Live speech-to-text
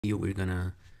we're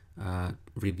gonna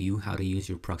review how to use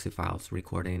your proxy files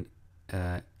recording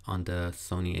on the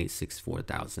Sony a6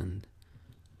 4000.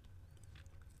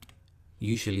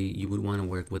 Usually you would want to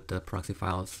work with the proxy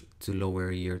files to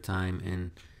lower your time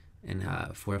and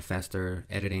for a faster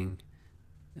editing,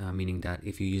 meaning that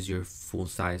if you use your full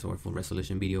size or full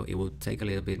resolution video, it will take a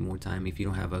little bit more time if you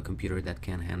don't have a computer that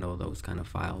can handle those kind of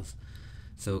files.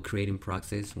 So creating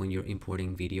proxies when you're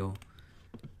importing video,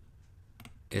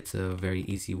 it's a very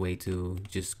easy way to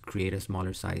just create a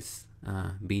smaller size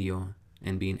video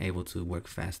and being able to work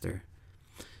faster.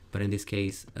 But in this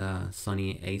case,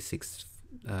 Sony a6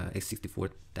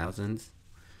 a64000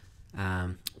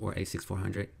 or a6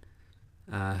 400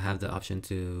 have the option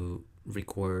to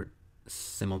record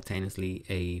simultaneously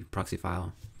a proxy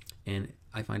file, and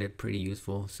I find it pretty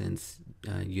useful since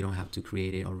you don't have to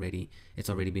create it already. It's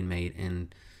already been made,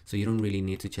 and so you don't really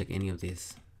need to check any of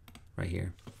this right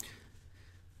here.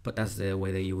 But that's the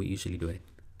way that you would usually do it.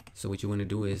 So what you want to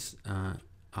do is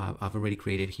I've already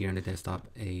created here on the desktop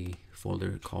a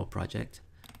folder called project.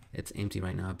 It's empty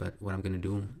right now, but what I'm gonna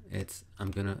do is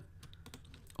I'm gonna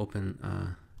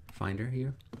open Finder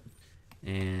here,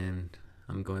 and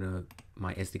I'm going to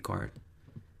my SD card,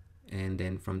 and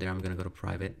then from there I'm gonna go to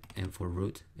private, and for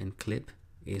root and clip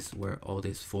is where all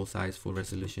these full size, full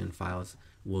resolution files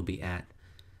will be at,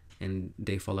 and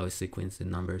they follow a sequence in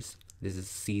numbers. This is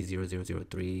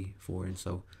C00034, and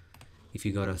so if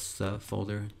you go to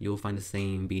subfolder, you'll find the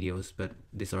same videos, but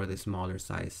these are the smaller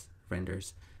size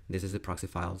renders. This is the proxy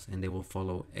files, and they will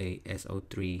follow a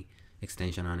SO3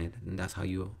 extension on it, and that's how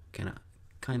you can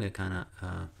kind of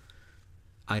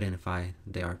identify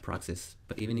they are proxies.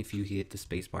 But even if you hit the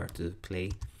spacebar to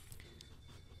play,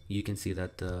 you can see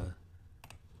that the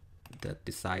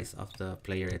size of the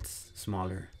player, it's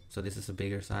smaller. So this is a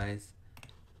bigger size,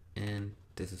 and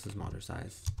this is a smaller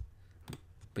size.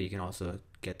 But you can also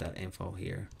get that info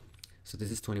here. So this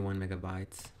is 21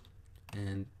 megabytes,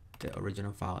 and the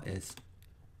original file is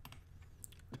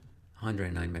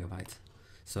 109 megabytes.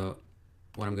 So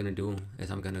what I'm gonna do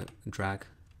is I'm gonna drag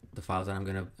the files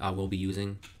that I will be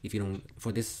using. If you don't,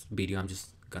 for this video, I'm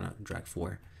just gonna drag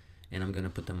 4, and I'm gonna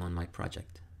put them on my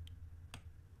project.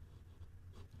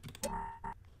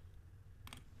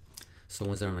 So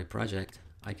once they're on my project,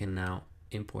 I can now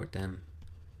import them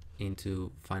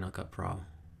into Final Cut Pro.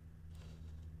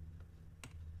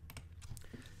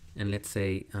 And let's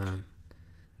say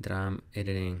that I'm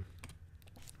editing,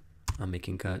 I'm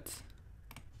making cuts,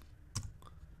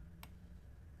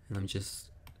 and I'm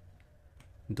just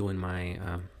doing my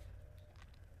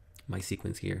my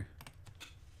sequence here.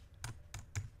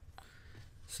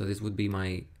 So this would be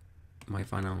my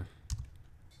final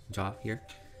job here,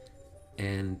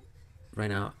 and right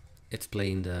now it's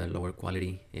playing the lower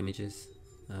quality images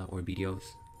or videos,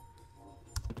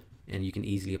 and you can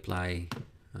easily apply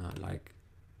like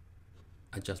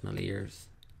adjustment layers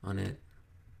on it.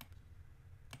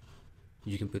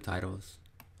 You can put titles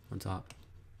on top.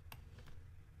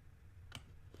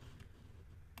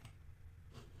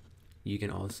 You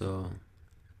can also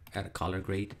add a color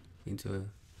grade into it.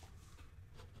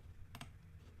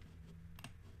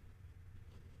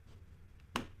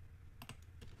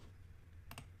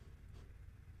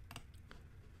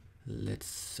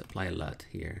 Let's apply a LUT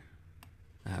here.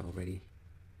 I have already.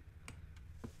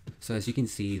 So as you can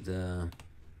see, the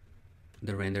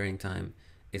rendering time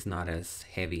is not as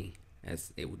heavy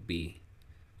as it would be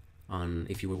on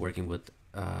if you were working with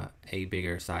a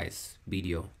bigger size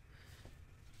video.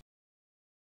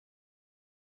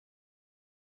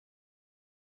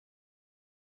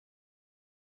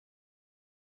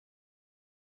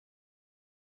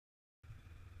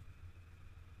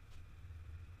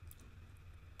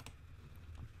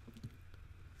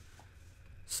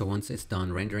 So once it's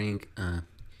done rendering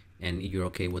and you're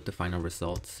okay with the final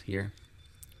results here,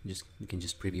 you can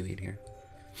just preview it here.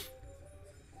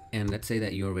 And let's say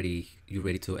that you're ready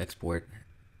to export.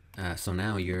 So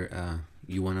now you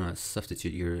want to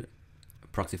substitute your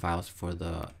proxy files for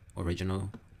the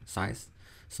original size.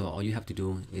 So all you have to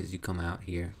do is you come out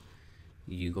here,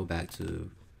 you go back to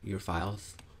your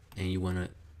files, and you want to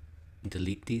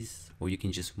delete these, or you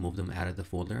can just move them out of the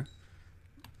folder.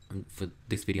 For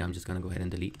this video, I'm just gonna go ahead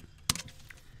and delete.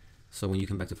 So when you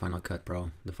come back to Final Cut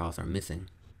Pro, the files are missing.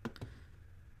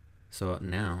 So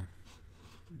now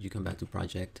you come back to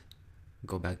project,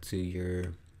 go back to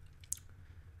your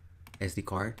SD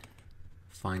card,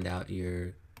 find out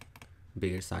your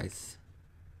bigger size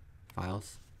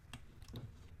files,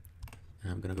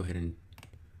 and I'm gonna go ahead and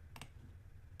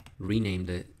rename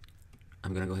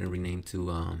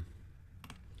to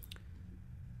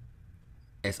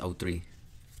SO3.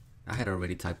 I had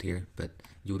already typed here, but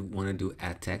you would want to do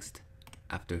add text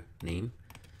after name,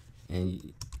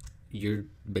 and you're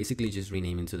basically just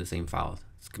renaming to the same file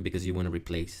because you want to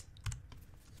replace.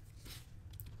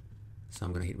 So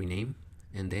I'm gonna hit rename,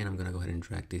 and then I'm gonna go ahead and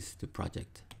drag this to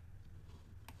project.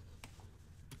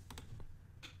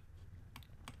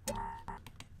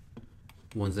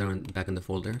 Once they're back in the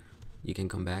folder, you can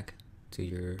come back to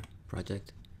your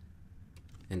project,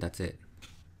 and that's it.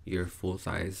 Your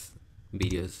full-size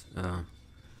videos are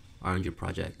on your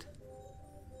project.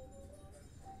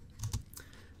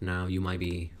 Now you might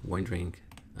be wondering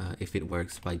if it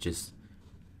works by just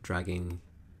dragging,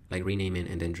 like renaming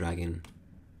and then dragging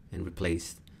and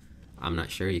replace. I'm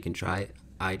not sure. You can try it.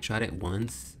 I tried it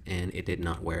once and it did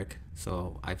not work,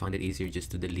 so I found it easier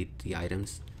just to delete the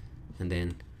items and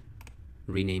then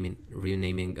renaming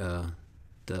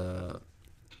the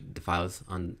files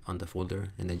on the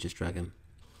folder and then just drag them.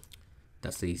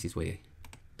 That's the easiest way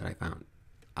that I found.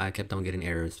 I kept on getting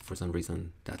errors for some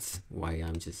reason. That's why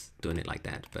I'm just doing it like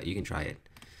that, but you can try it.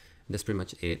 That's pretty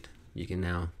much it. You can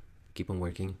now keep on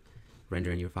working,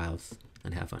 rendering your files,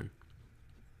 and have fun.